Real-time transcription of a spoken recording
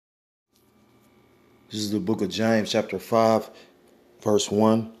This is the book of James, chapter 5, verse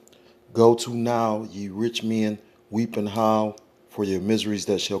 1. Go to now, ye rich men, weep and howl for your miseries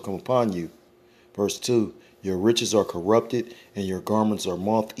that shall come upon you. Verse 2. Your riches are corrupted, and your garments are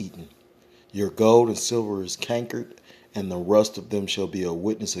moth-eaten. Your gold and silver is cankered, and the rust of them shall be a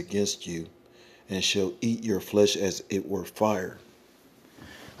witness against you, and shall eat your flesh as it were fire.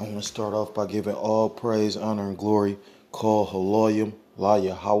 I want to start off by giving all praise, honor, and glory. Call Haloyim, La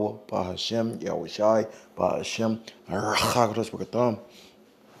Yahweh, Ba Hashem, Yahushai, Ba Hashem, Arachakadosh Bakatham.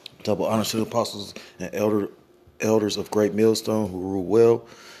 Double honors to the apostles and elders of Great Millstone who rule well.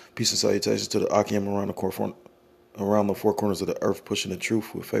 Peace and salutations to the Akim around the four corners of the earth, pushing the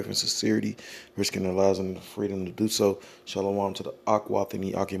truth with faith and sincerity, risking their lives and the freedom to do so. Shalom to the Akwath and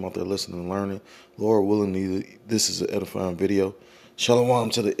the Akim out there listening and learning. Lord willingly, this is an edifying video. Shalom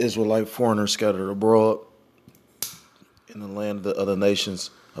to the Israelite foreigners scattered abroad in the land of the other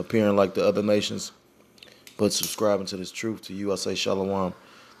nations, appearing like the other nations, but subscribing to this truth. To you I say shalom.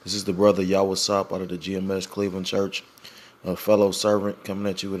 This is the brother Yahweh Sop out of the GMS Cleveland Church, a fellow servant coming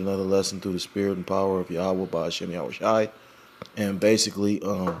at you with another lesson through the spirit and power of Yahweh by Hashem Yahushai. And basically,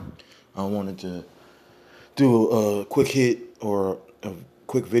 I wanted to do a quick hit or a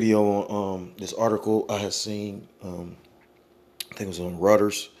quick video on this article I had seen. I think it was on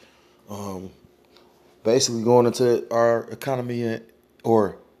Reuters. Basically going into our economy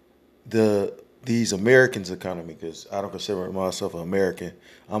or these Americans' economy, because I don't consider myself an American.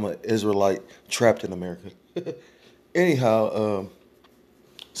 I'm an Israelite trapped in America. Anyhow,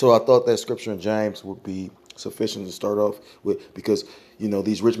 so I thought that scripture in James would be sufficient to start off with, because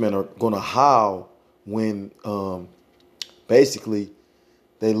these rich men are going to howl when basically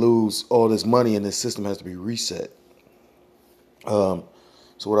they lose all this money and this system has to be reset. So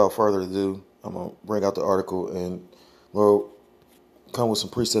without further ado, I'm going to bring out the article and Lord come with some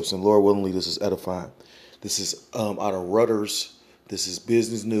precepts, and Lord willingly, this is edifying. This is out of Reuters. This is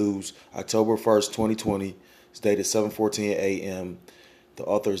Business News, October 1st, 2020. It's dated 7:14 a.m. The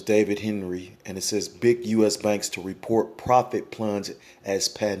author is David Henry, and it says big U.S. banks to report profit plunge as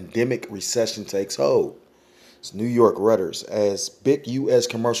pandemic recession takes hold. It's New York Reuters, as big U.S.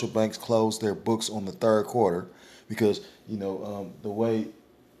 commercial banks close their books on the third quarter because, the way,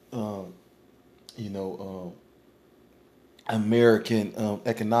 American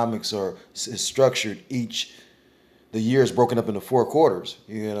economics is structured. The year is broken up into four quarters.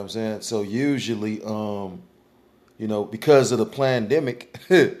 You know what I'm saying? So usually, because of the pandemic,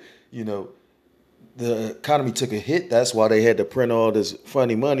 the economy took a hit. That's why they had to print all this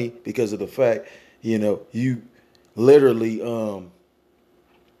funny money, because of the fact, you literally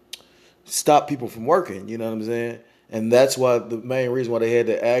stop people from working. You know what I'm saying? And that's why the main reason why they had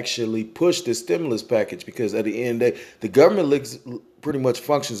to actually push this stimulus package, because at the end of the day, the government pretty much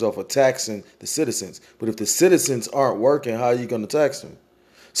functions off of taxing the citizens. But if the citizens aren't working, how are you going to tax them?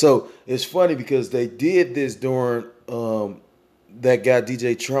 So it's funny because they did this during that guy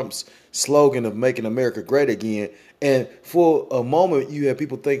DJ Trump's slogan of making America great again. And for a moment, you had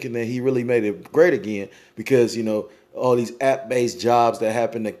people thinking that he really made it great again because, all these app-based jobs that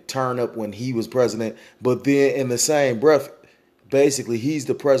happened to turn up when he was president. But then in the same breath, basically, he's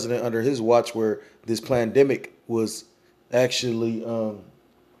the president under his watch where this pandemic was actually,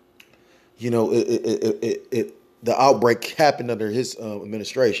 the outbreak happened under his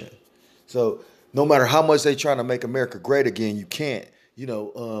administration. So no matter how much they trying to make America great again, you can't,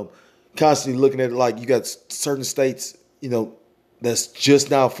 constantly looking at it like you got certain states, that's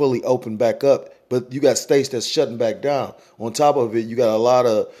just now fully opened back up. But you got states that's shutting back down. On top of it, you got a lot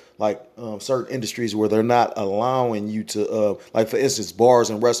of certain industries where they're not allowing you to, for instance, bars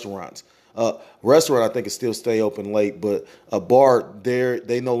and restaurants. Restaurant, I think, is still stay open late, but a bar,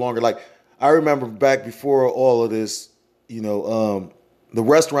 they no longer I remember back before all of this, the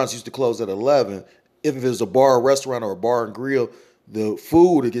restaurants used to close at 11. If it was a bar or restaurant or a bar and grill, the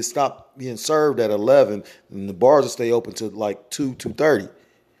food would get stopped being served at 11, and the bars would stay open to 2:30.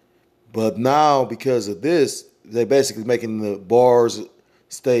 But now, because of this, they're basically making the bars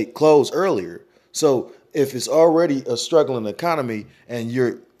stay closed earlier. So if it's already a struggling economy and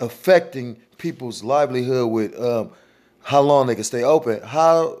you're affecting people's livelihood with how long they can stay open,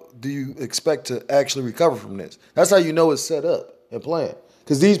 how do you expect to actually recover from this? That's how you know it's set up and planned.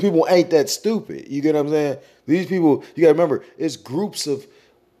 Because these people ain't that stupid. You get what I'm saying? These people, you got to remember, it's groups of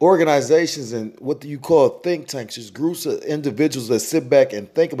organizations and what you call think tanks. There's groups of individuals that sit back and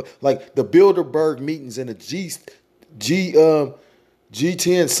think about, like the Bilderberg meetings and the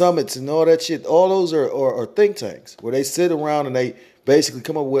G10 summits and all that shit. All those are think tanks where they sit around and they basically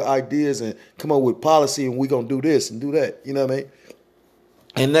come up with ideas and come up with policy, and we're going to do this and do that. You know what I mean?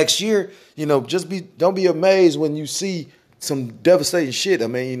 And next year, don't be amazed when you see some devastating shit. I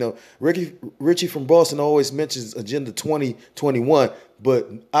mean, Richie from Boston always mentions Agenda 2021, but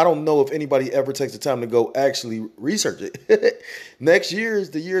I don't know if anybody ever takes the time to go actually research it. Next year is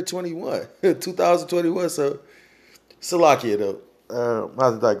the year 2021. So, Salakia, though.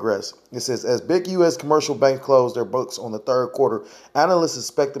 Not to digress. It says, as big U.S. commercial banks close their books on the third quarter, analysts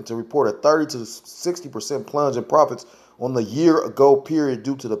expect them to report a 30 to 60% plunge in profits on the year-ago period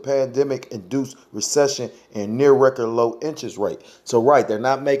due to the pandemic-induced recession and near-record low interest rate. So, right, they're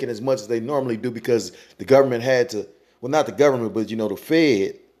not making as much as they normally do because the government had to, well, not the government, but, the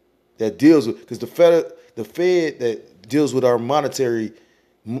Fed that deals with, because the Fed that deals with our monetary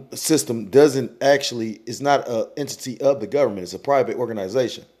system is not an entity of the government. It's a private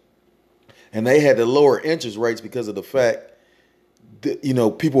organization. And they had to lower interest rates because of the fact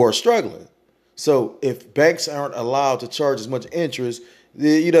that, people are struggling. So if banks aren't allowed to charge as much interest,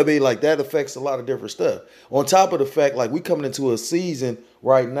 like that affects a lot of different stuff. On top of the fact, like we coming into a season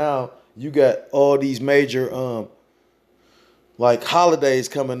right now, you got all these major like holidays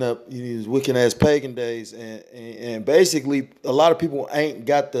coming up, these wicked ass pagan days, and basically a lot of people ain't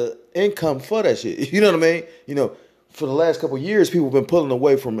got the income for that shit. You know what I mean? For the last couple of years, people have been pulling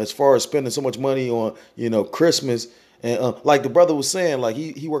away from as far as spending so much money on Christmas. And like the brother was saying, like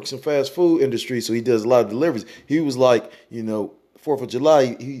he works in fast food industry, so he does a lot of deliveries. He was like, 4th of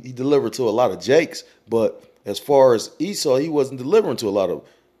July, he delivered to a lot of Jakes, but as far as Esau, he wasn't delivering to a lot of.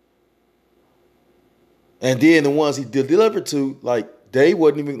 And then the ones he delivered to, like, they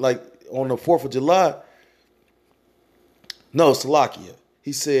wasn't even, like, on the 4th of July. No, Salakia.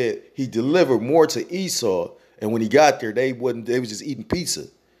 He said he delivered more to Esau, and when he got there, they was just eating pizza.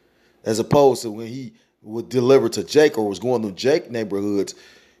 As opposed to when he would deliver to Jake or was going to Jake neighborhoods,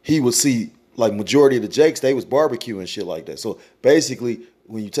 he would see, like, majority of the Jakes, they was barbecuing and shit like that. So, basically,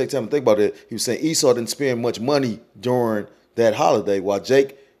 when you take time to think about it, he was saying Esau didn't spend much money during that holiday, while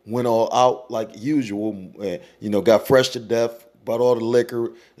Jake went all out like usual, and, got fresh to death, bought all the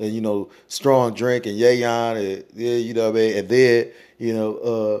liquor and, strong drink and yayan, and yeah, what I mean? And then,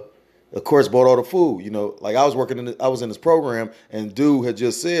 of course, bought all the food, like I was in this program, and dude had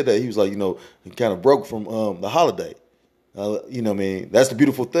just said that he was like, he kind of broke from the holiday. What I mean? That's the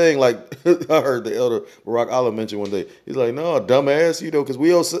beautiful thing. Like I heard the elder Barack Allah mention one day. He's like, no, dumbass, because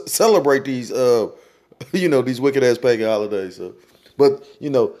we all celebrate these, these wicked ass pagan holidays. So. But,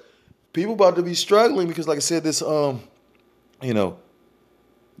 people about to be struggling because, like I said, this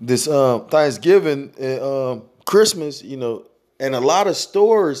Thanksgiving and Christmas, and a lot of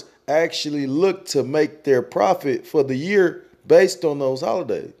stores actually look to make their profit for the year based on those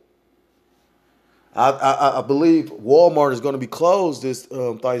holidays. I believe Walmart is going to be closed this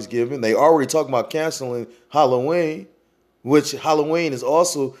Thanksgiving. They already talking about canceling Halloween, which Halloween is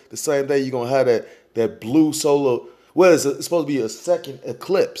also the same day you're going to have that blue solar. Well, it's supposed to be a second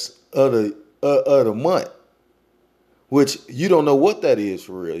eclipse of the month, which you don't know what that is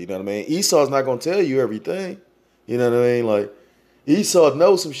for real. You know what I mean? Esau's not gonna tell you everything. You know what I mean? Like Esau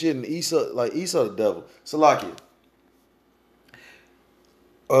knows some shit, and Esau the devil. Salakia.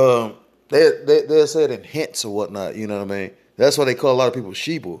 They said in hints or whatnot. You know what I mean? That's why they call a lot of people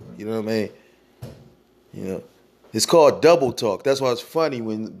sheeple. You know what I mean? It's called double talk. That's why it's funny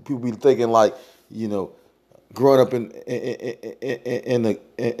when people be thinking like, growing up in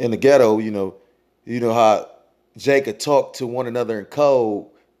the ghetto, you know how Jake could talk to one another in code,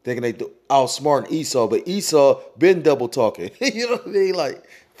 thinking they outsmarting Esau, but Esau been double talking. You know what I mean? Like,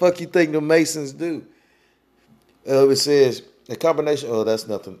 fuck you think the Masons do? It says a combination. Oh, that's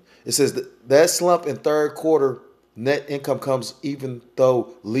nothing. It says that slump in third quarter net income comes even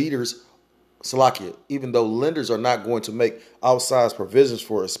though lenders are not going to make outsized provisions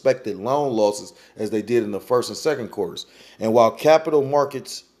for expected loan losses as they did in the first and second quarters. And while capital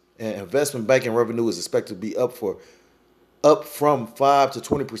markets and investment banking revenue is expected to be up from 5 to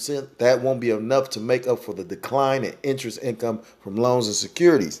 20%, that won't be enough to make up for the decline in interest income from loans and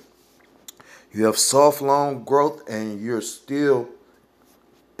securities. You have soft loan growth, and you're still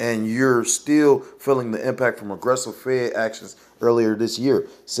feeling the impact from aggressive Fed actions earlier this year,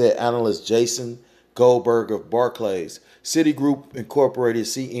 said analyst Jason Goldberg of Barclays. Citigroup Incorporated,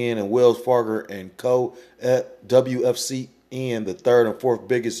 CN, and Wells Fargo and Co. WFCN, the third and fourth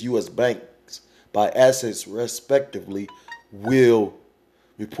biggest U.S. banks by assets respectively, will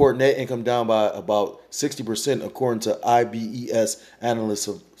report net income down by about 60% according to IBES analyst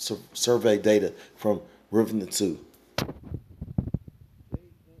survey data from Riveting 2.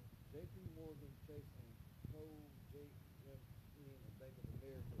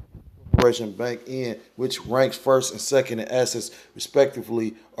 Corporation Bank N, which ranks first and second in assets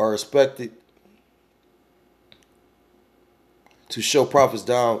respectively, are expected to show profits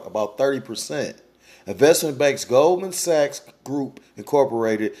down about 30%. Investment banks Goldman Sachs Group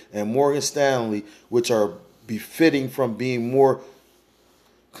Incorporated and Morgan Stanley, which are befitting from being more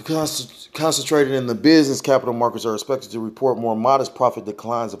concentrated in the business capital markets, are expected to report more modest profit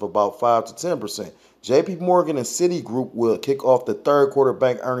declines of about 5 to 10%. JP Morgan and Citigroup will kick off the third quarter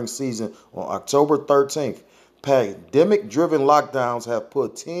bank earnings season on October 13th. Pandemic-driven lockdowns have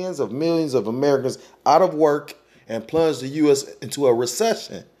put tens of millions of Americans out of work and plunged the U.S. into a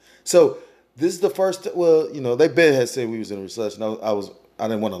recession. So this is the first. Well, they had said we was in a recession. I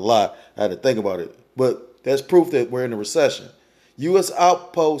didn't want to lie. I had to think about it, but that's proof that we're in a recession. U.S.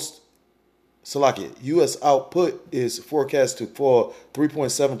 output is forecast to fall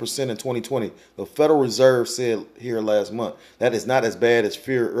 3.7% in 2020. The Federal Reserve said here last month. That is not as bad as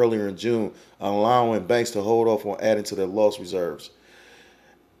feared earlier in June, allowing banks to hold off on adding to their lost reserves.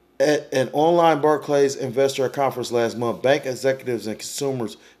 At an online Barclays investor conference last month, bank executives and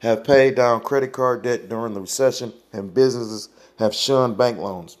consumers have paid down credit card debt during the recession, and businesses have shunned bank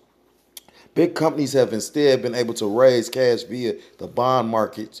loans. Big companies have instead been able to raise cash via the bond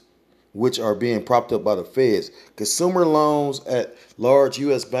markets, which are being propped up by the Feds. Consumer loans at large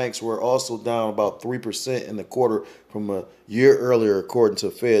U.S. banks were also down about 3% in the quarter from a year earlier, according to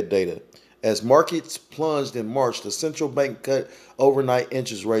Fed data. As markets plunged in March, the central bank cut overnight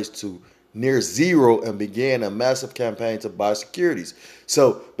interest rates to near zero and began a massive campaign to buy securities.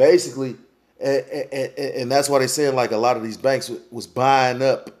 So basically, and that's why they're saying like a lot of these banks was buying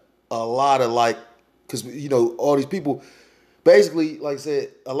up a lot of because all these people, basically, like I said,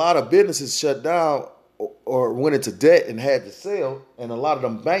 a lot of businesses shut down or went into debt and had to sell, and a lot of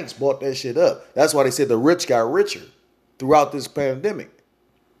them banks bought that shit up. That's why they said the rich got richer throughout this pandemic.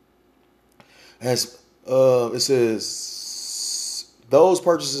 As it says, those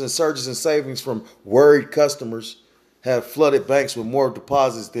purchases and surges in savings from worried customers have flooded banks with more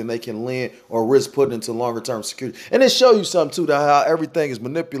deposits than they can lend or risk putting into longer-term security. And it shows you something, too, how everything is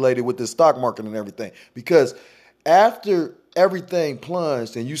manipulated with the stock market and everything. Because after everything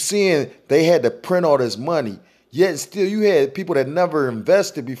plunged and you seeing they had to print all this money, yet still you had people that never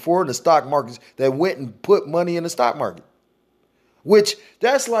invested before in the stock markets that went and put money in the stock market. Which,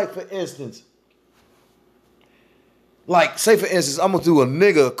 that's like, for instance, say for instance, I'm gonna do a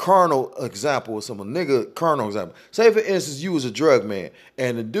nigga carnal example or something. Nigga carnal example. Say for instance, you was a drug man,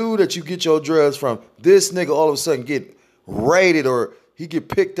 and the dude that you get your drugs from, this nigga all of a sudden get raided or he get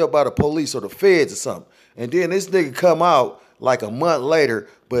picked up by the police or the feds or something. And then this nigga come out like a month later,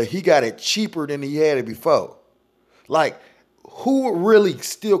 but he got it cheaper than he had it before. Like, who would really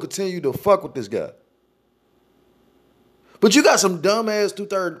still continue to fuck with this guy? But you got some dumbass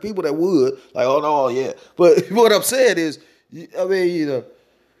 2/3 people that would. Like, oh, no, yeah. But what I'm saying is, you're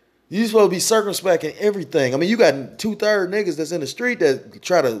supposed to be circumspect in everything. I mean, you got 2/3 niggas that's in the street that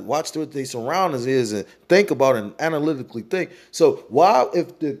try to watch what their surroundings is and think about it and analytically think. So why,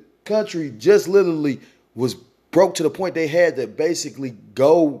 if the country just literally was broke to the point they had to basically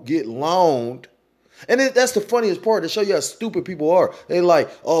go get loaned. And that's the funniest part, to show you how stupid people are. They like,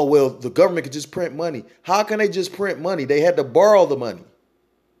 oh, well, the government could just print money. How can they just print money? They had to borrow the money.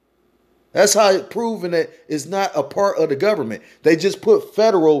 That's how it's proven that it's not a part of the government. They just put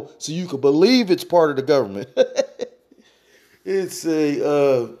federal so you could believe it's part of the government. It's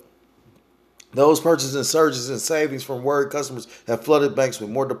those purchases and surges in savings from worried customers have flooded banks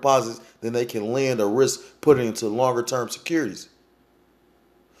with more deposits than they can lend or risk putting into longer-term securities.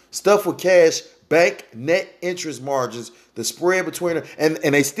 Stuff with cash, bank net interest margins, the spread between them, and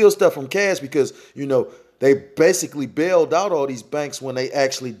they steal stuff from cash because, they basically bailed out all these banks when they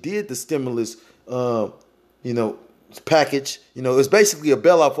actually did the stimulus, package. It's basically a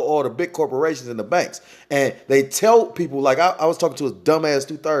bailout for all the big corporations and the banks. And they tell people, like I was talking to a dumbass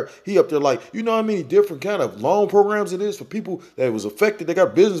 2/3. He up there like, you know how many different kind of loan programs it is for people that was affected. They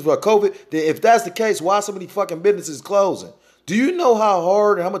got business by COVID. Then if that's the case, why so many fucking businesses closing? Do you know how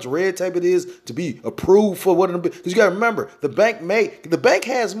hard and how much red tape it is to be approved for one of them? Because you got to remember, the bank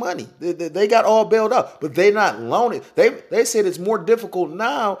has money. They got all bailed out, but they not loaning. They said it's more difficult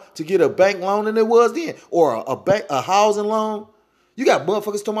now to get a bank loan than it was then, or a housing loan. You got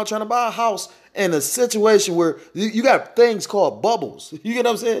motherfuckers talking about trying to buy a house in a situation where you got things called bubbles. You get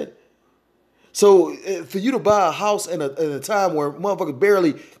what I'm saying? So for you to buy a house in a time where motherfuckers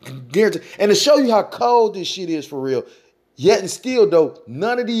barely guarantee, and to show you how cold this shit is for real. Yet and still, though,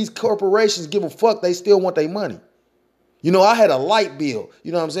 none of these corporations give a fuck. They still want their money. I had a light bill.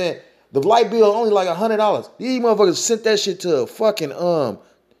 You know what I'm saying? The light bill only like $100. These motherfuckers sent that shit to a fucking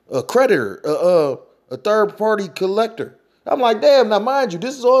a creditor, a third party collector. I'm like, damn. Now, mind you,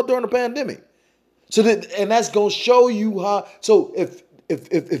 this is all during the pandemic. So that, and that's gonna show you how. So if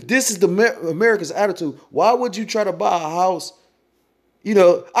this is the America's attitude, why would you try to buy a house? You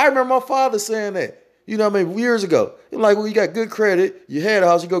know, I remember my father saying that. You know what I mean? Years ago. He's like, well, you got good credit. You had a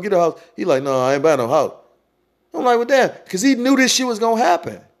house. You go get a house. He like, no, I ain't buying no house. I'm like, well, damn, because he knew this shit was gonna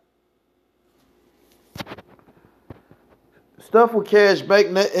happen. Stuff with cash bank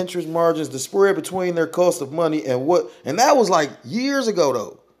net interest margins, the spread between their cost of money and that was like years ago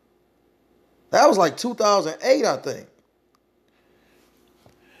though. That was like 2008, I think.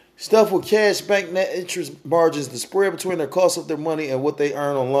 Stuff with cash bank net interest margins, the spread between their cost of their money and what they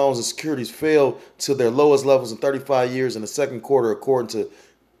earn on loans and securities fell to their lowest levels in 35 years in the second quarter, according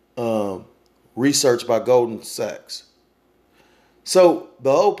to research by Goldman Sachs. So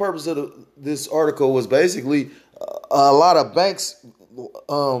the whole purpose of this article was basically a lot of banks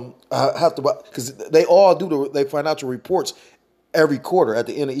have to, because they all do their financial reports every quarter at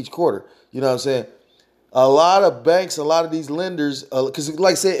the end of each quarter. You know what I'm saying? A lot of banks, a lot of these lenders, because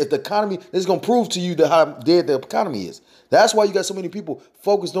like I said, if the economy, this is going to prove to you how dead the economy is. That's why you got so many people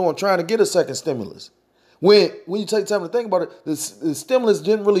focused on trying to get a second stimulus. When you take time to think about it, the stimulus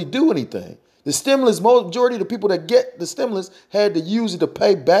didn't really do anything. The stimulus, majority of the people that get the stimulus had to use it to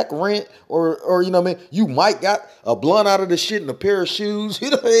pay back rent or you know what I mean? You might got a blunt out of the shit and a pair of shoes.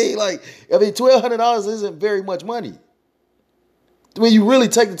 You know what I mean? Like, I mean, $1,200 isn't very much money. When you really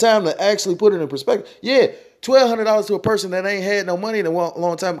take the time to actually put it in perspective, yeah, $1,200 to a person that ain't had no money in a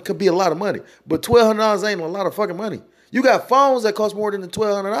long time could be a lot of money. But $1,200 ain't a lot of fucking money. You got phones that cost more than the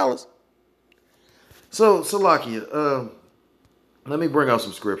 $1,200. So, Salakia, let me bring out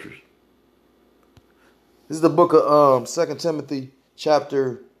some scriptures. This is the book of 2 Timothy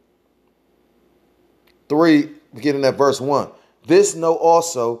chapter 3, beginning at verse 1. This know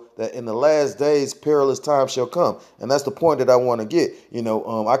also that in the last days perilous times shall come. And that's the point that I want to get. You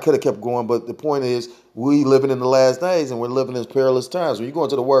know, I could have kept going, but the point is we living in the last days and we're living in perilous times. When you go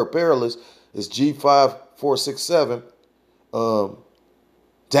into the word perilous, it's G5467.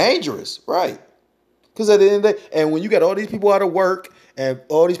 Dangerous, right? Because at the end of the day, and when you got all these people out of work and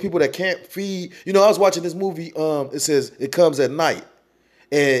all these people that can't feed, you know, I was watching this movie, it says It Comes at Night.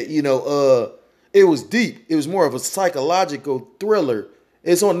 And, you know, it was deep. It was more of a psychological thriller.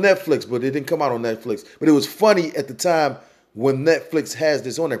 It's on Netflix, but it didn't come out on Netflix. But it was funny at the time when Netflix has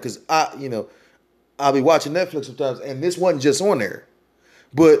this on there. Because I'll be watching Netflix sometimes, and this wasn't just on there.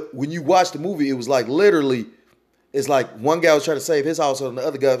 But when you watch the movie, it was like literally, it's like one guy was trying to save his household and the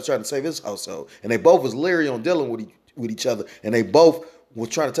other guy was trying to save his household. And they both was leery on dealing with each other. And they both were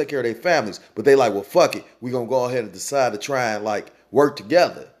trying to take care of their families. But they like, well, fuck it. We're going to go ahead and decide to try and like work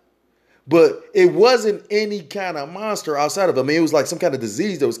together. But it wasn't any kind of monster outside of it. I mean, it was like some kind of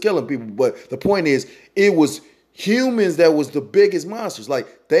disease that was killing people. But the point is, it was humans that was the biggest monsters.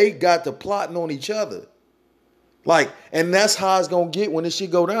 Like, they got to plotting on each other. Like, and that's how it's going to get when this shit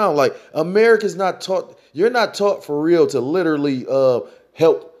go down. Like, America's not taught, you're not taught for real to literally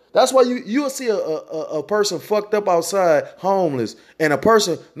help. That's why you'll see a person fucked up outside, homeless, and a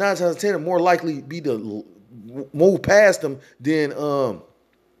person 9 times out of 10 more likely be to move past them than or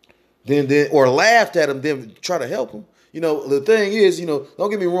laughed at them than try to help them. You know, the thing is, you know, don't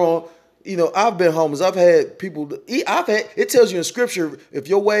get me wrong. You know, I've been homeless. I've had people. It tells you in scripture, if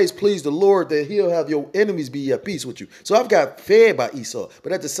your ways please the Lord, that he'll have your enemies be at peace with you. So I've got fed by Esau.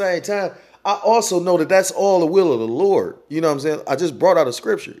 But at the same time, I also know that that's all the will of the Lord. You know what I'm saying? I just brought out a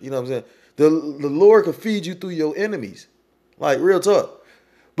scripture. You know what I'm saying? The Lord can feed you through your enemies. Like, real talk.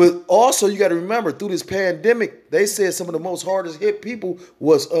 But also you got to remember, through this pandemic, they said some of the most hardest hit people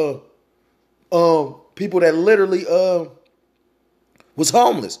was people that literally was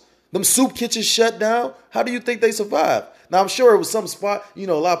homeless. Them soup kitchens shut down. How do you think they survived? Now, I'm sure it was some spot, you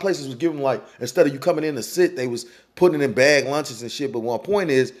know, a lot of places was giving like, instead of you coming in to sit, they was putting in bag lunches and shit. But one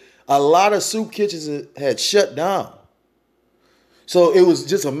point is, a lot of soup kitchens had shut down. So it was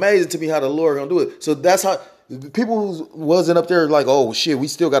just amazing to me how the Lord gonna do it. So that's how people wasn't up there like, oh shit, we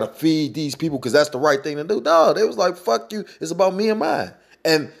still gotta feed these people because that's the right thing to do. No, they was like, fuck you. It's about me and mine.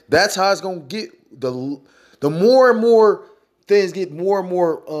 And that's how it's gonna get. The more and more things get more and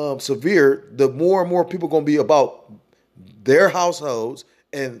more severe, the more and more people going to be about their households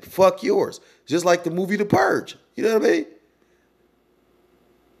and fuck yours. Just like the movie The Purge. You know what I mean?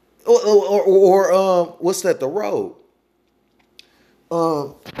 Or what's that? The Road.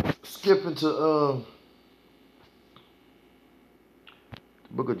 Skipping to the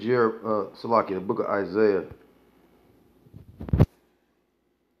book of Salakia, the book of Isaiah.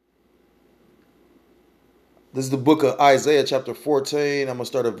 This is the book of Isaiah, chapter 14. I'm gonna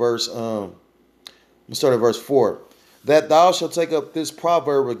start at verse 4. That thou shalt take up this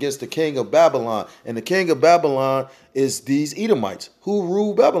proverb against the king of Babylon. And the king of Babylon is these Edomites who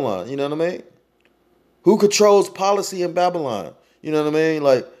rule Babylon. You know what I mean? Who controls policy in Babylon? You know what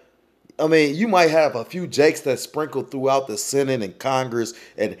I mean? You might have a few Jakes that sprinkle throughout the Senate and Congress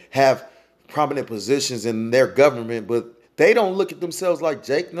and have prominent positions in their government, but they don't look at themselves like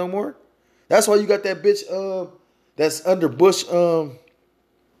Jake no more. That's why you got that bitch that's under Bush.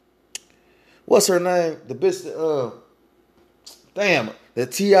 What's her name? The bitch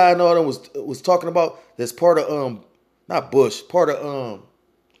that T.I. and all them was talking about. That's part of not Bush, part of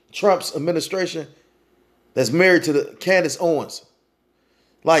Trump's administration. That's married to the Candace Owens.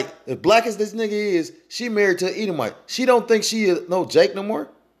 Like, as black as this nigga is, she married to an Edomite. She don't think she no Jake no more.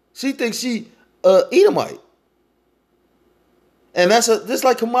 She thinks she Edomite. And that's just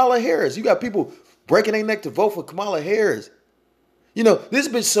like Kamala Harris. You got people breaking their neck to vote for Kamala Harris. You know, this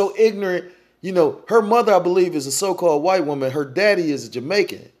bitch so ignorant. You know, her mother, I believe, is a so-called white woman. Her daddy is a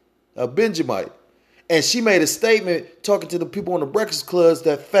Jamaican, a Benjamite. And she made a statement talking to the people on the Breakfast Clubs,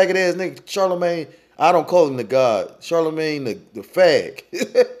 that faggot ass nigga, Charlemagne. I don't call him the God. Charlemagne, the fag.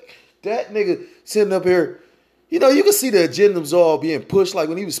 That nigga sitting up here. You know, you can see the agendas all being pushed. Like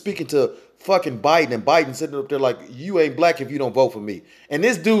when he was speaking to fucking Biden, and Biden sitting up there like, you ain't black if you don't vote for me. And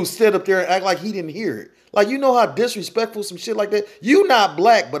this dude stood up there and act like he didn't hear it. Like, you know how disrespectful some shit like that? You not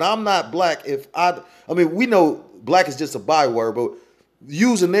black, but I'm not black if I mean, we know black is just a byword, but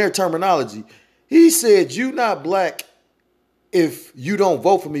using their terminology, he said, you not black if you don't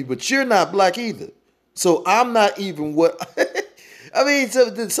vote for me, but you're not black either. So I'm not even what, I mean,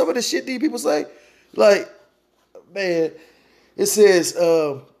 some of the shit these people say, like, man, it says,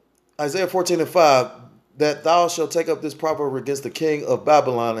 Isaiah 14:5, that thou shalt take up this proverb against the king of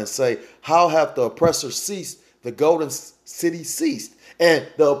Babylon and say, how hath the oppressor ceased? The golden city ceased. And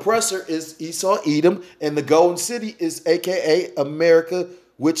the oppressor is Esau, Edom, and the golden city is AKA America,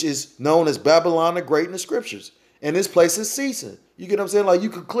 which is known as Babylon the Great in the scriptures. And this place is ceasing. You get what I'm saying? Like, you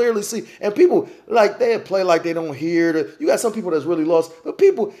could clearly see. And people, like, they play like they don't hear it. You got some people that's really lost. But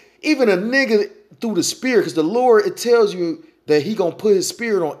people, even a nigga through the spirit, because the Lord, it tells you that he gonna put his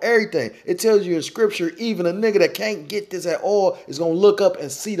spirit on everything. It tells you in scripture, even a nigga that can't get this at all is gonna look up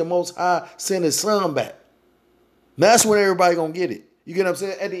and see the Most High send his son back. Now, that's when everybody gonna get it. You get what I'm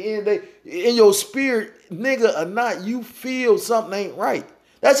saying? At the end of the day, in your spirit, nigga or not, you feel something ain't right.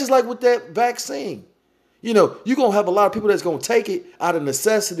 That's just like with that vaccine. You know, you're going to have a lot of people that's going to take it out of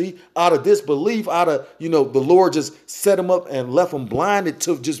necessity, out of disbelief, out of, you know, the Lord just set them up and left them blinded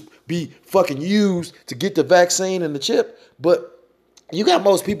to just be fucking used to get the vaccine and the chip. But you got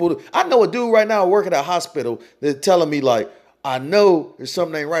most people. I know a dude right now working at a hospital that's telling me, like, I know there's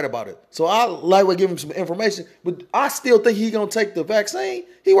something ain't right about it. So I like to give him some information, but I still think he going to take the vaccine.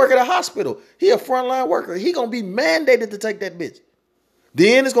 He work at a hospital. He a frontline worker. He going to be mandated to take that bitch.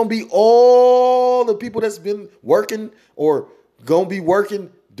 Then it's going to be all the people that's been working or going to be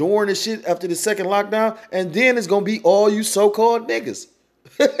working during the shit after the second lockdown. And then it's going to be all you so-called niggas.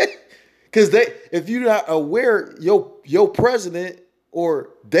 Because if you're not aware, your president or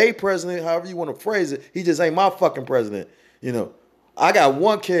they president, however you want to phrase it, he just ain't my fucking president. You know, I got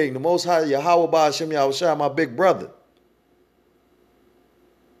one king, the Most High Yahweh Ba'ashem Yahushua, my big brother.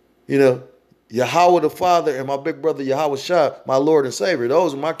 You know. Yahweh the Father and my big brother Yahweh Shah, my Lord and Savior.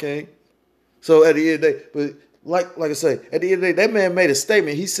 Those are my king. So at the end of the day, but like I say, at the end of the day, that man made a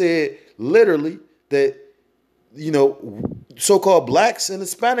statement. He said literally that, you know, so-called blacks and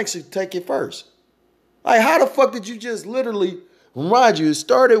Hispanics should take it first. Like, how the fuck did you just literally remind you? It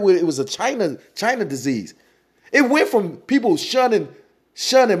started with, it was a China disease. It went from people shunning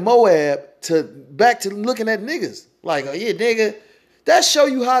Moab to back to looking at niggas. Like, oh yeah, nigga. That show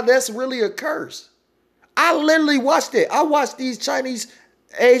you how that's really a curse. I literally watched it. I watched these Chinese,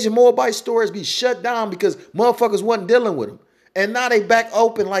 Asian, Moabite stores be shut down because motherfuckers wasn't dealing with them. And now they back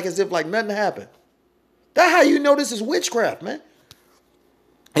open like as if like nothing happened. That's how you know this is witchcraft, man.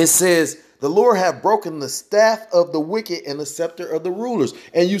 It says, the Lord hath broken the staff of the wicked and the scepter of the rulers.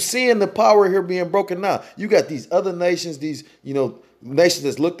 And you seeing the power here being broken now. You got these other nations, these, you know, nations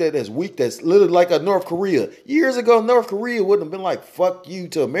that's looked at as weak, that's literally like a North Korea. Years ago, North Korea wouldn't have been like, fuck you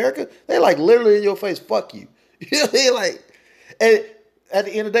to America. They like literally in your face, fuck you. They like, and at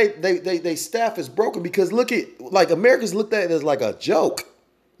the end of the day, they staff is broken because look at, like, Americans looked at it as like a joke.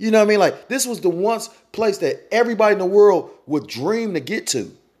 You know what I mean? Like, this was the once place that everybody in the world would dream to get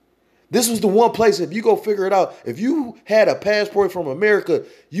to. This was the one place, if you go figure it out, if you had a passport from America,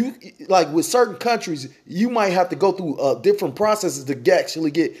 you like with certain countries, you might have to go through different processes to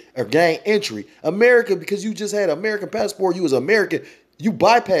actually get or gain entry. America, because you just had an American passport, you was American, you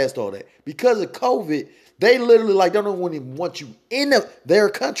bypassed all that. Because of COVID, they literally like don't even want you in their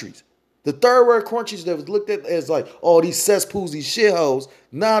countries. The third world countries that was looked at as like, oh, these cesspools, these shitholes.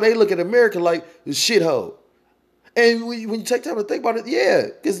 Now they look at America like the shithole. And when you take time to think about it, yeah,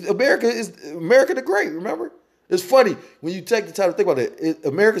 because America is America the Great, remember? It's funny when you take the time to think about it.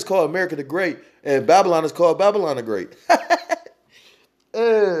 America's called America the Great, and Babylon is called Babylon the Great.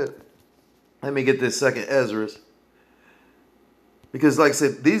 Let me get this second Ezra's. Because like I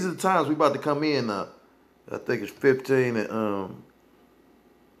said, these are the times we about to come in. I think it's 15 and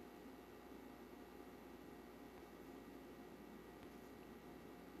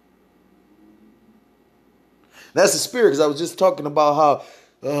that's the spirit, because I was just talking about how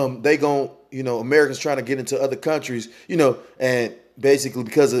they Americans trying to get into other countries, and basically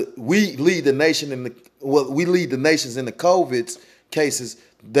because we lead the nation we lead the nations in the COVID cases,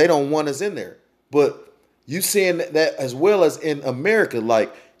 they don't want us in there. But you seeing that as well as in America,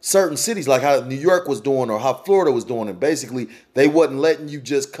 like certain cities, like how New York was doing or how Florida was doing, and basically they wasn't letting you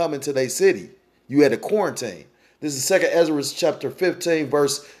just come into their city. You had to quarantine. This is 2 Ezra chapter 15,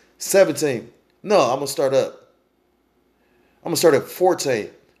 verse 17. No, I'm going to start up. I'm going to start at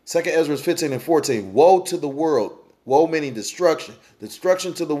 14. 2 Ezra 15 and 14. Woe to the world. Woe meaning destruction.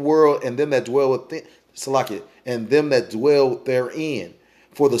 Destruction to the world and them that dwell within. Salakia. And them that dwell therein.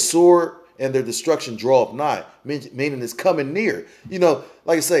 For the sword and their destruction draweth nigh. Meaning it's coming near.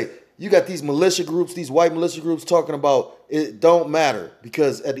 Like I say, you got these militia groups, these white militia groups talking about it don't matter.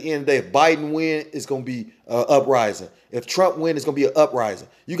 Because at the end of the day, if Biden win, it's going to be uprising. If Trump win, it's going to be an uprising.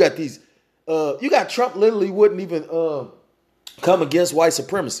 You got these. You got Trump literally wouldn't even come against white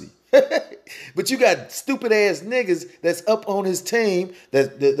supremacy. But you got stupid ass niggas that's up on his team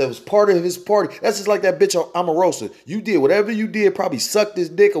that was part of his party. That's just like that bitch Omarosa. You did whatever you did, probably sucked his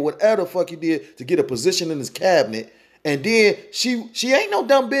dick or whatever the fuck you did to get a position in his cabinet. And then she ain't no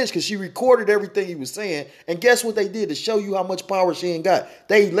dumb bitch because she recorded everything he was saying. And guess what they did to show you how much power she ain't got?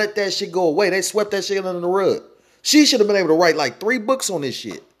 They let that shit go away. They swept that shit under the rug. She should have been able to write like 3 books on this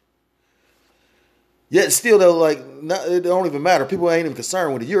shit. Yet still, though, it don't even matter. People ain't even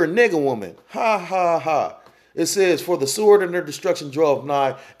concerned with it. You're a nigga woman. Ha, ha, ha. It says, for the sword and their destruction draweth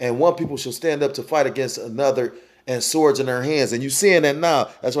nigh, and one people shall stand up to fight against another, and swords in their hands. And you seeing that now.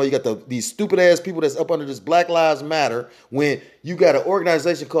 That's why you got these stupid-ass people that's up under this Black Lives Matter, when you got an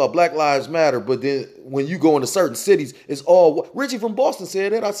organization called Black Lives Matter, but then when you go into certain cities, it's all... Richie from Boston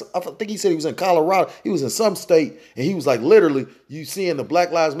said that. I think he said he was in Colorado. He was in some state, and he was like, literally, you seeing the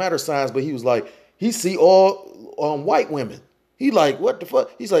Black Lives Matter signs, but he was like, he see all white women. He like, what the fuck?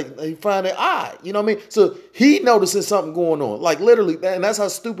 He's like, he find it odd. You know what I mean? So he notices something going on. Like literally, and that's how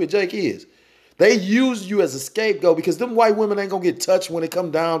stupid Jake is. They use you as a scapegoat because them white women ain't gonna get touched when it come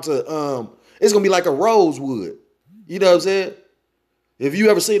down to it's gonna be like a Rosewood. You know what I'm saying? If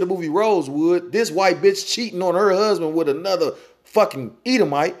you ever seen the movie Rosewood, this white bitch cheating on her husband with another fucking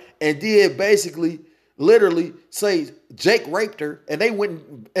Edomite and did basically literally say Jake raped her, and they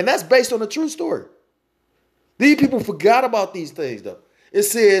went, and that's based on a true story. These people forgot about these things, though. It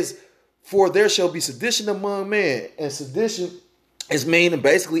says, for there shall be sedition among men, and sedition is meaning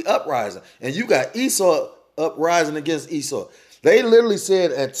basically uprising. And you got Esau uprising against Esau. They literally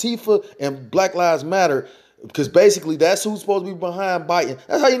said Antifa and Black Lives Matter, because basically that's who's supposed to be behind Biden.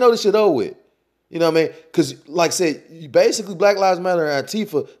 That's how you know this shit over with. You know what I mean? Because, like I said, basically Black Lives Matter and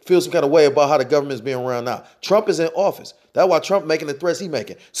Antifa feel some kind of way about how the government's being run now. Trump is in office. That's why Trump making the threats he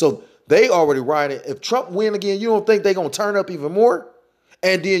making. So they already riding. If Trump win again, you don't think they going to turn up even more?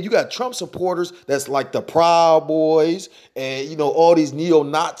 And then you got Trump supporters that's like the Proud Boys and, all these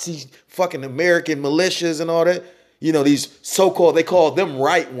neo-Nazi fucking American militias and all that. These so-called, they call them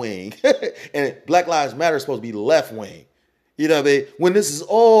right wing. And Black Lives Matter is supposed to be left wing. You know what I mean? When this is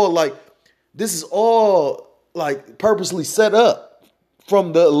all purposely set up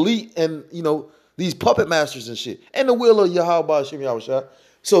from the elite and, these puppet masters and shit. And the will of Yahweh Hashem Yahushua.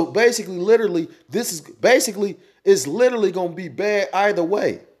 So basically, literally, it's literally going to be bad either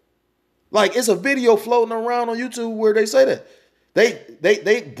way. Like, it's a video floating around on YouTube where they say that.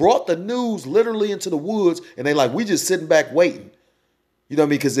 They brought the news literally into the woods, and they like, we just sitting back waiting. You know what I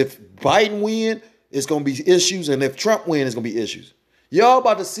mean? Because if Biden win, it's going to be issues, and if Trump win, it's going to be issues. Y'all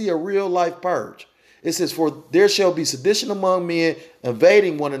about to see a real life purge. It says, for there shall be sedition among men,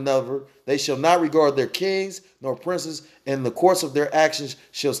 invading one another. They shall not regard their kings nor princes, and the course of their actions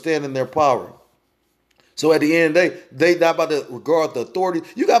shall stand in their power. So at the end of the day, they not about to regard the authorities.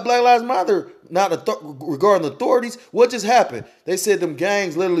 You got Black Lives Matter not regarding the authorities. What just happened? They said them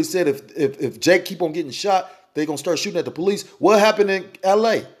gangs literally said if Jake keep on getting shot, they gonna start shooting at the police. What happened in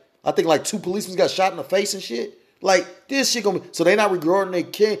LA? I think like 2 policemen got shot in the face and shit. Like this shit gonna be, so they not regarding their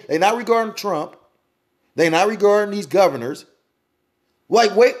king. They not regarding Trump. They not regarding these governors.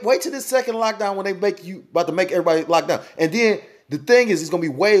 Like wait till this second lockdown when they about to make everybody lock down. And then the thing is, it's going to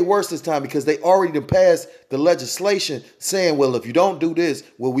be way worse this time because they already passed the legislation saying, well, if you don't do this,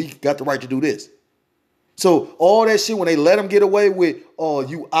 well, we got the right to do this. So all that shit, when they let them get away with, oh,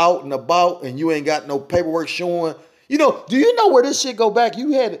 you out and about and you ain't got no paperwork showing. You know, do you know where this shit go back?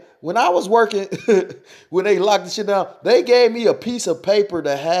 You had, when I was working, when they locked the shit down, they gave me a piece of paper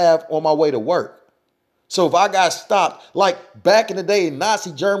to have on my way to work. So if I got stopped, like back in the day in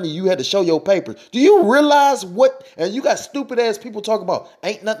Nazi Germany, you had to show your papers. Do you realize what, and you got stupid ass people talking about,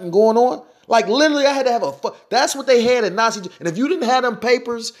 ain't nothing going on? Like literally I had to have that's what they had in Nazi. And if you didn't have them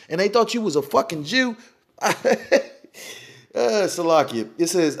papers and they thought you was a fucking Jew, Salakia. It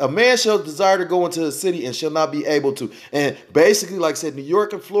says, a man shall desire to go into a city and shall not be able to. And basically, like I said, New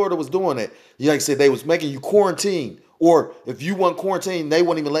York and Florida was doing that. Like I said, they was making you quarantine. Or if you weren't quarantined, they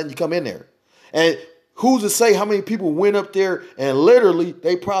weren't even letting you come in there. And who's to say how many people went up there and literally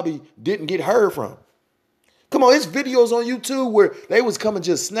they probably didn't get heard from? Come on, it's videos on YouTube where they was coming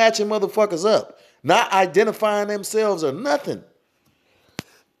just snatching motherfuckers up, not identifying themselves or nothing.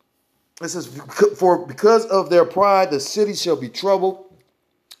 It says, because of their pride, the city shall be troubled,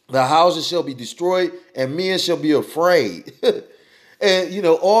 the houses shall be destroyed, and men shall be afraid. And, you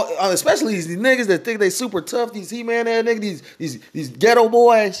know, especially these niggas that think they super tough, these He-Man ass niggas, these ghetto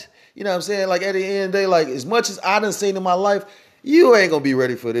boys. You know what I'm saying? Like at the end of the day, like as much as I done seen in my life, you ain't gonna be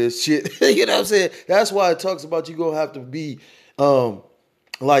ready for this shit. You know what I'm saying? That's why it talks about you gonna have to be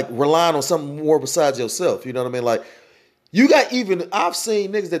like relying on something more besides yourself. You know what I mean? Like you got I've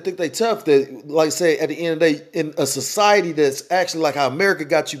seen niggas that think they tough that like say at the end of the day in a society that's actually like how America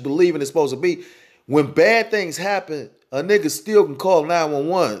got you believing it's supposed to be, when bad things happen, a nigga still can call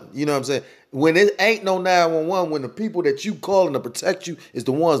 911. You know what I'm saying? When it ain't no 911, when the people that you calling to protect you is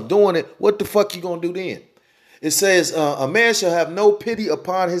the ones doing it, what the fuck you gonna do then? It says, a man shall have no pity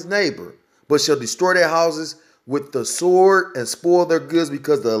upon his neighbor, but shall destroy their houses with the sword and spoil their goods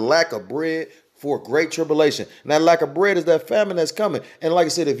because of the lack of bread for great tribulation. And that lack of bread is that famine that's coming. And like I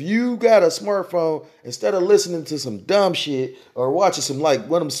said, if you got a smartphone, instead of listening to some dumb shit or watching some like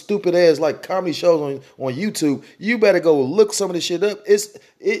one of them stupid ass like comedy shows on YouTube, you better go look some of this shit up.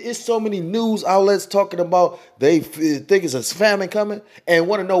 It's so many news outlets talking about they think it's a famine coming and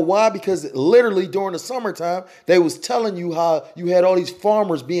want to know why, because literally during the summertime, they was telling you how you had all these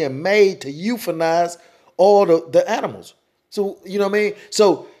farmers being made to euthanize all the animals. So, you know what I mean?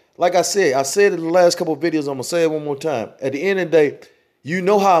 So, like I said it in the last couple of videos, I'm going to say it one more time. At the end of the day, you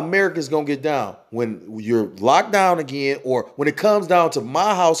know how America's going to get down when you're locked down again, or when it comes down to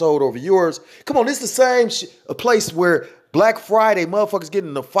my household over yours. Come on, this is the same a place where Black Friday motherfuckers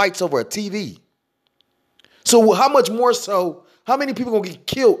getting into fights over a TV. So how much more so, how many people going to get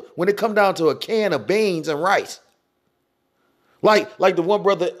killed when it come down to a can of beans and rice? Like the one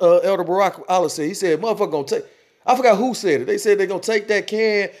brother, Elder Barack Allah said, he said, motherfucker going to take, I forgot who said it. They said they're going to take that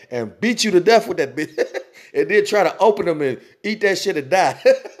can and beat you to death with that bitch. And then try to open them and eat that shit and die.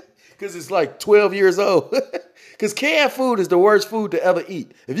 Because it's like 12 years old. Because canned food is the worst food to ever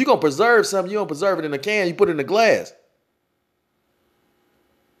eat. If you're going to preserve something, you don't preserve it in a can, you put it in a glass.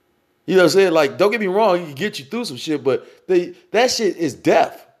 You know what I'm saying? Like, don't get me wrong, it can get you through some shit, but that shit is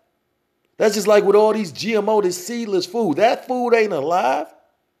death. That's just like with all these GMO, this seedless food. That food ain't alive.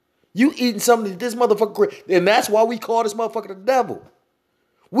 You eating something that this motherfucker, and that's why we call this motherfucker the devil.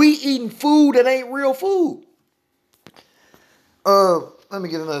 We eating food that ain't real food. Let me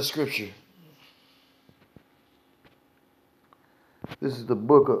get another scripture. This is the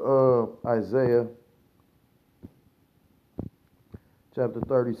book of Isaiah, chapter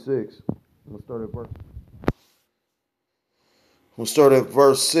 36. I'm gonna start at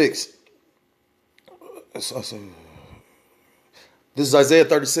verse 6. This is Isaiah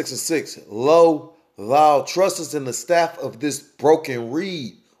 36:6. Lo, thou trustest in the staff of this broken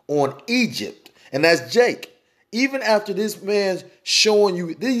reed on Egypt. And that's Jake. Even after this man's showing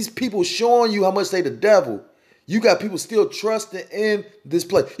you, these people showing you how much they the devil, you got people still trusting in this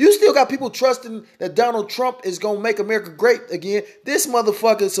place. You still got people trusting that Donald Trump is going to make America great again. This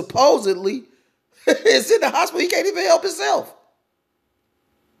motherfucker supposedly is in the hospital. He can't even help himself.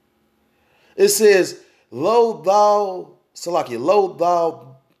 It says, lo thou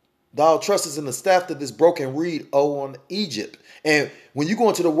thou trustest in the staff that this broken reed, O on Egypt. And when you go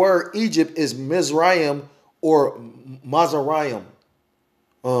into the word Egypt is Mizraim or Mazarayim.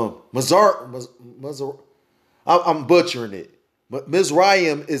 Mazar, I'm butchering it. But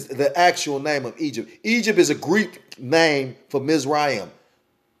Mizraim is the actual name of Egypt. Egypt is a Greek name for Mizraim.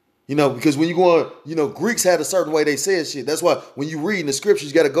 Because when you go on, Greeks had a certain way they said shit. That's why when you read in the scriptures,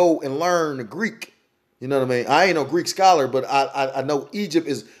 you got to go and learn the Greek. You know what I mean? I ain't no Greek scholar, but I know Egypt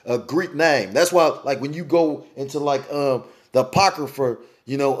is a Greek name. That's why, like, when you go into like the Apocrypha,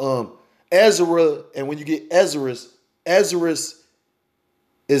 Ezra, and when you get Ezra's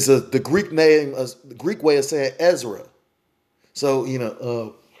is the Greek name, the Greek way of saying Ezra. So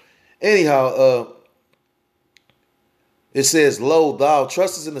anyhow, it says, "Lo, thou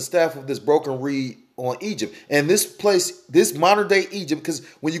trustest in the staff of this broken reed on Egypt." And this place, this modern day Egypt, because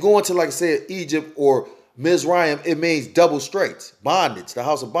when you go into, like I said, Egypt or Mizraim, it means double straits, bondage, the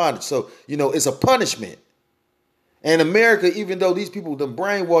house of bondage. So, it's a punishment. And America, even though these people done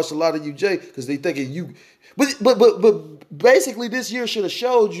brainwashed a lot of you, Jay, because they thinking you, but basically this year should have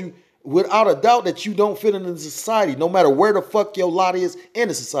showed you without a doubt that you don't fit into society, no matter where the fuck your lot is in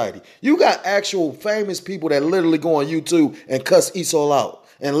the society. You got actual famous people that literally go on YouTube and cuss Esau out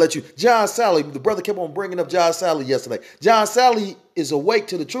and let you. John Sally, the brother kept on bringing up John Sally yesterday. John Sally is awake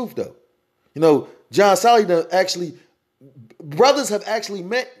to the truth, though. John Sally brothers have actually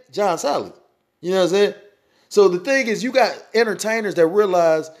met John Sally. You know what I'm saying? So the thing is, you got entertainers that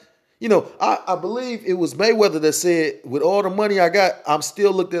realize, I believe it was Mayweather that said, with all the money I got, I'm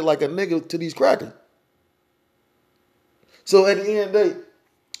still looked at like a nigga to these crackers. So at the end of the day,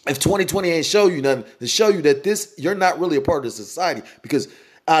 if 2020 ain't show you nothing, to show you that you're not really a part of the society, because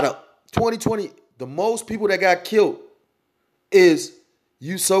out of 2020, the most people that got killed is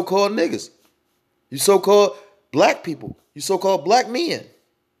you so-called niggas. You so-called black people. You so-called black men.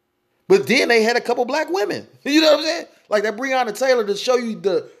 But then they had a couple black women. You know what I'm saying? Like that Breonna Taylor to show you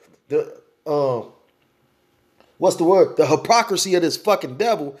what's the word? The hypocrisy of this fucking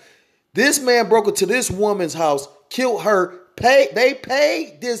devil. This man broke into this woman's house, killed her, they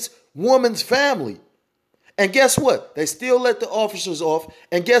paid this woman's family. And guess what? They still let the officers off.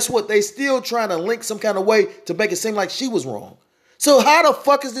 And guess what? They still trying to link some kind of way to make it seem like she was wrong. So how the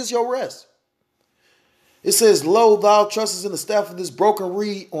fuck is this your rest? It says, "Lo, thou trustest in the staff of this broken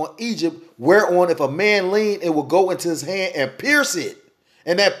reed on Egypt, whereon if a man lean, it will go into his hand and pierce it."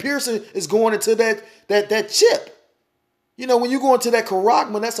 And that piercing is going into that chip. When you go into that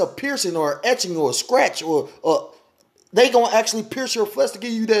karagman, that's a piercing or an etching or a scratch, or they gonna actually pierce your flesh to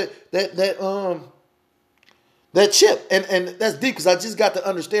give you that chip. And that's deep, because I just got to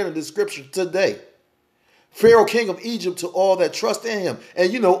understand the scripture today. Pharaoh, king of Egypt, to all that trust in him. And,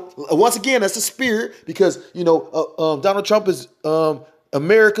 once again, that's the spirit, because, Donald Trump is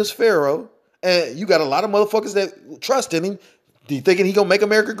America's Pharaoh. And you got a lot of motherfuckers that trust in him. Thinking he going to make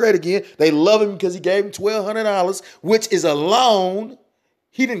America great again. They love him because he gave him $1,200, which is a loan.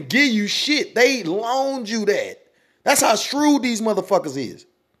 He didn't give you shit. They loaned you that. That's how shrewd these motherfuckers is.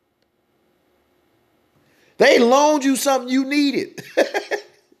 They loaned you something you needed.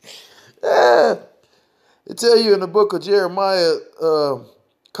 It tell you in the book of Jeremiah,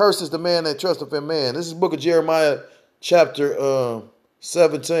 curses the man that trusteth in man. This is the book of Jeremiah, chapter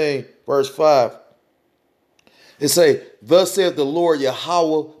 17, verse 5. It say, "Thus saith the Lord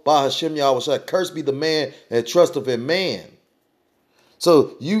Yahweh by Hashem Yahweh, cursed be the man that trusteth in man."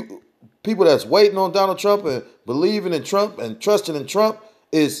 So you people that's waiting on Donald Trump and believing in Trump and trusting in Trump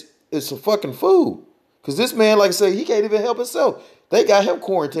is a fucking fool. Because this man, like I say, he can't even help himself. They got him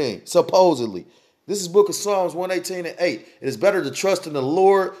quarantined, supposedly. This is book of Psalms 118 and 8. It is better to trust in the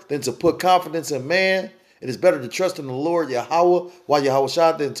Lord than to put confidence in man. It is better to trust in the Lord Yahweh, while Yahweh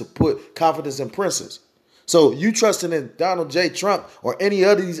shot, than to put confidence in princes. So you trusting in Donald J. Trump or any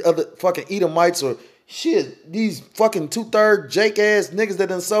of these other fucking Edomites or shit, these fucking 2/3 Jake ass niggas that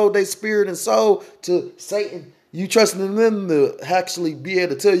done sold their spirit and soul to Satan. You trusting in them to actually be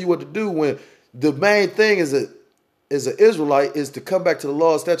able to tell you what to do, when the main thing is an Israelite is to come back to the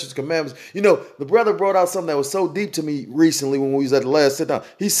law, statutes, commandments. The brother brought out something that was so deep to me recently when we was at the last sit down.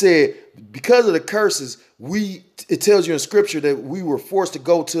 He said, because of the curses, it tells you in scripture that we were forced to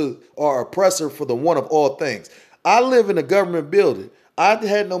go to our oppressor for the one of all things. I live in a government building. I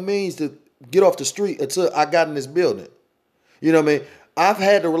had no means to get off the street until I got in this building. You know what I mean? I've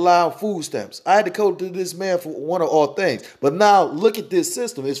had to rely on food stamps. I had to go to this man for one of all things. But now look at this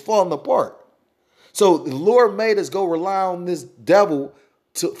system. It's falling apart. So the Lord made us go rely on this devil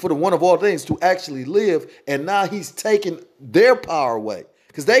for the one of all things to actually live. And now he's taking their power away,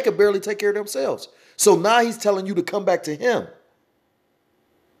 because they could barely take care of themselves. So now he's telling you to come back to him.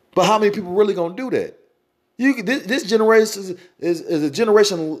 But how many people really gonna do that? This generation is a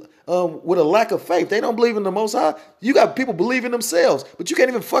generation with a lack of faith. They don't believe in the Most High. You got people believing themselves, but you can't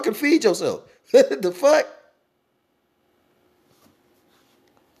even fucking feed yourself. The fuck?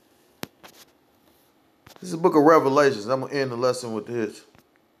 This is the book of Revelations. I'm going to end the lesson with this.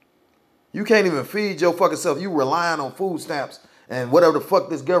 You can't even feed your fucking self. You relying on food stamps and whatever the fuck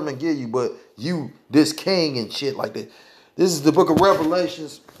this government give you, but you this king and shit like that. This is the book of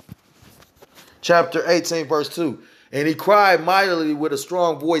Revelations, chapter 18, verse 2. And he cried mightily with a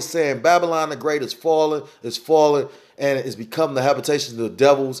strong voice, saying, Babylon the Great is fallen, and it has become the habitation of the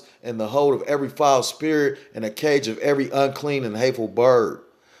devils and the hold of every foul spirit and a cage of every unclean and hateful bird.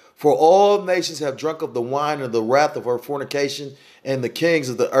 For all nations have drunk of the wine of the wrath of her fornication, and the kings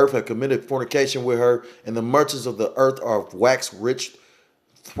of the earth have committed fornication with her, and the merchants of the earth are waxed rich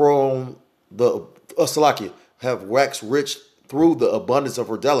from the Salakia have waxed rich through the abundance of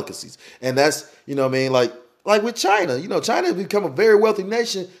her delicacies. And that's, you know what I mean, like with China. You know, China has become a very wealthy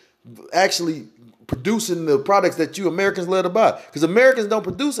nation, actually producing the products that you Americans love to buy. Because Americans don't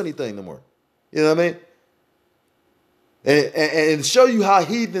produce anything no more. You know what I mean? And show you how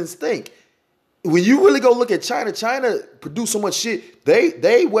heathens think. When you really go look at China, China produced so much shit.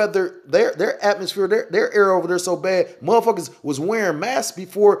 They weather their atmosphere, their air over there so bad. Motherfuckers was wearing masks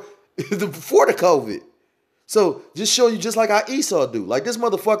before the COVID. So just show you just like how Esau do. Like this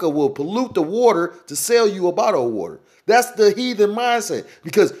motherfucker will pollute the water to sell you a bottle of water. That's the heathen mindset.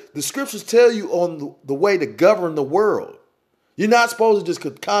 Because the scriptures tell you on the way to govern the world. You're not supposed to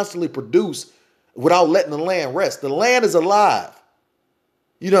just constantly produce without letting the land rest. The land is alive.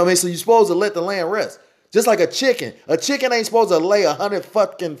 You know what I mean? So you're supposed to let the land rest. Just like a chicken. A chicken ain't supposed to lay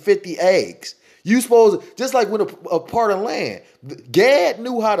 150 eggs. You supposed to, just like with a part of land. Gad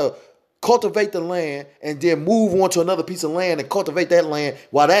knew how to cultivate the land and then move on to another piece of land and cultivate that land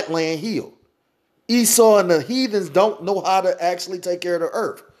while that land healed. Esau and the heathens don't know how to actually take care of the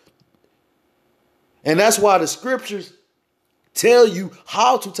earth. And that's why the scriptures tell you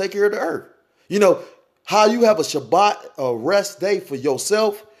how to take care of the earth. You know, how you have a Shabbat, a rest day for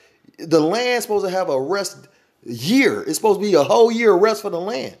yourself. The land's supposed to have a rest year. It's supposed to be a whole year of rest for the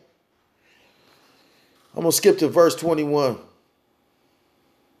land. I'm going to skip to verse 21.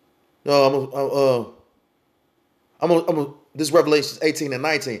 No, this Revelation 18 and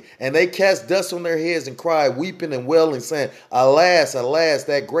 19. And they cast dust on their heads and cried, weeping and wailing, saying, Alas, alas,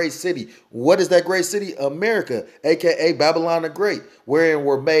 that great city. What is that great city? America, a.k.a. Babylon the Great, wherein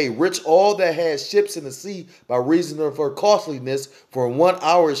were made rich all that had ships in the sea by reason of her costliness. For in 1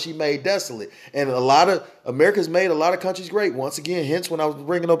 hour she made desolate. And America's made a lot of countries great. Once again, hence when I was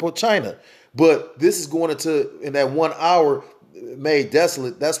bringing up with China. But this is going in that 1 hour made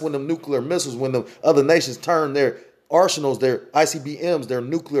desolate. That's when the nuclear missiles, when the other nations turn their arsenals, their ICBMs, their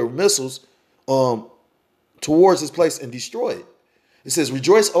nuclear missiles towards this place and destroy it. It says,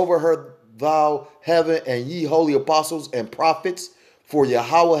 Rejoice over her, thou heaven, and ye holy apostles and prophets, for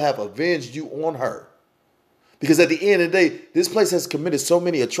Yahweh have avenged you on her. Because at the end of the day, this place has committed so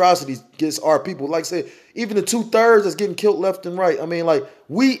many atrocities against our people. Like I said, even the 2/3 that's getting killed left and right. I mean, like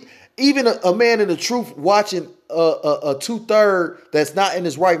even a man in the truth watching a 2/3 that's not in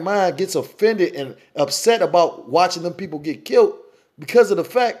his right mind gets offended and upset about watching them people get killed because of the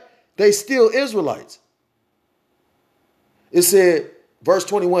fact they still Israelites. It said, verse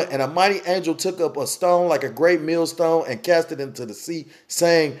 21, and a mighty angel took up a stone like a great millstone and cast it into the sea,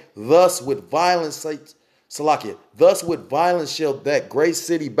 saying, Thus with violence, Salakia, thus with violence shall that great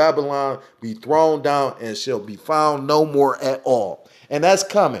city Babylon be thrown down and shall be found no more at all. And that's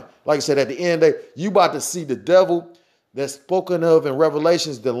coming. Like I said, at the end of the day, you about to see the devil that's spoken of in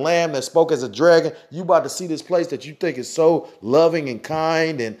Revelations, the lamb that spoke as a dragon. You about to see this place that you think is so loving and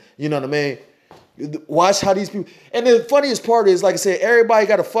kind, and you know what I mean? Watch how these people, and the funniest part is, like I said, everybody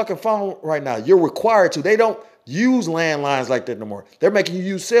got a fucking phone right now. You're required to. They don't use landlines like that no more. They're making you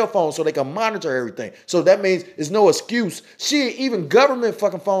use cell phones so they can monitor everything. So that means it's no excuse. Shit, even government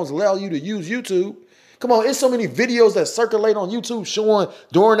fucking phones allow you to use YouTube. Come on, it's so many videos that circulate on YouTube showing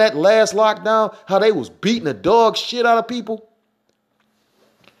during that last lockdown how they was beating the dog shit out of people.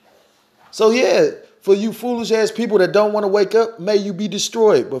 So yeah, for you foolish ass people that don't want to wake up, may you be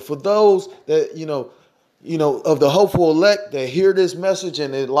destroyed. But for those that, you know, of the hopeful elect that hear this message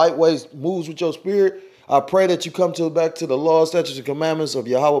and it lightweight moves with your spirit, I pray that you come back to the law, statutes, and commandments of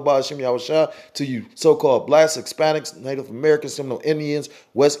Yahweh Ba'ashem Yahushua, to you so-called blacks, Hispanics, Native Americans, Seminole Indians,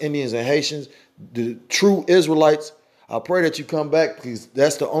 West Indians, and Haitians, the true Israelites. I pray that you come back, because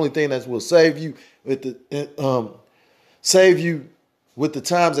that's the only thing that will save you with the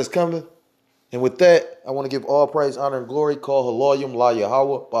times that's coming. And with that, I want to give all praise, honor, and glory. Call Haloyim, La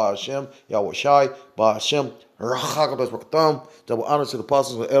Yahweh, Ba Hashem, Yahweh Shai, Ba Hashem, Rachakadosh. Double honor to the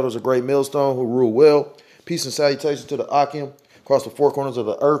apostles and elders of Great Millstone who rule well. Peace and salutation to the Akim across the four corners of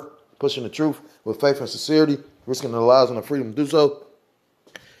the earth, pushing the truth with faith and sincerity, risking their lives and the freedom to do so.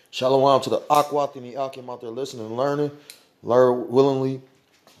 Shalom to the Akwat and the Akim out there listening and learning. Learn willingly.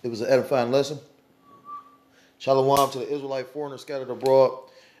 It was an edifying lesson. Shalom to the Israelite foreigners scattered abroad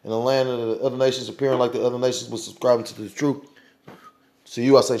in the land of the other nations, appearing like the other nations was subscribing to the truth. To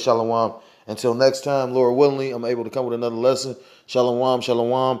you, I say shalom. Until next time, Lord willingly, I'm able to come with another lesson. Shalom,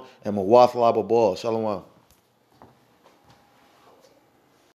 shalom, and Mawath Lababal. Shalom.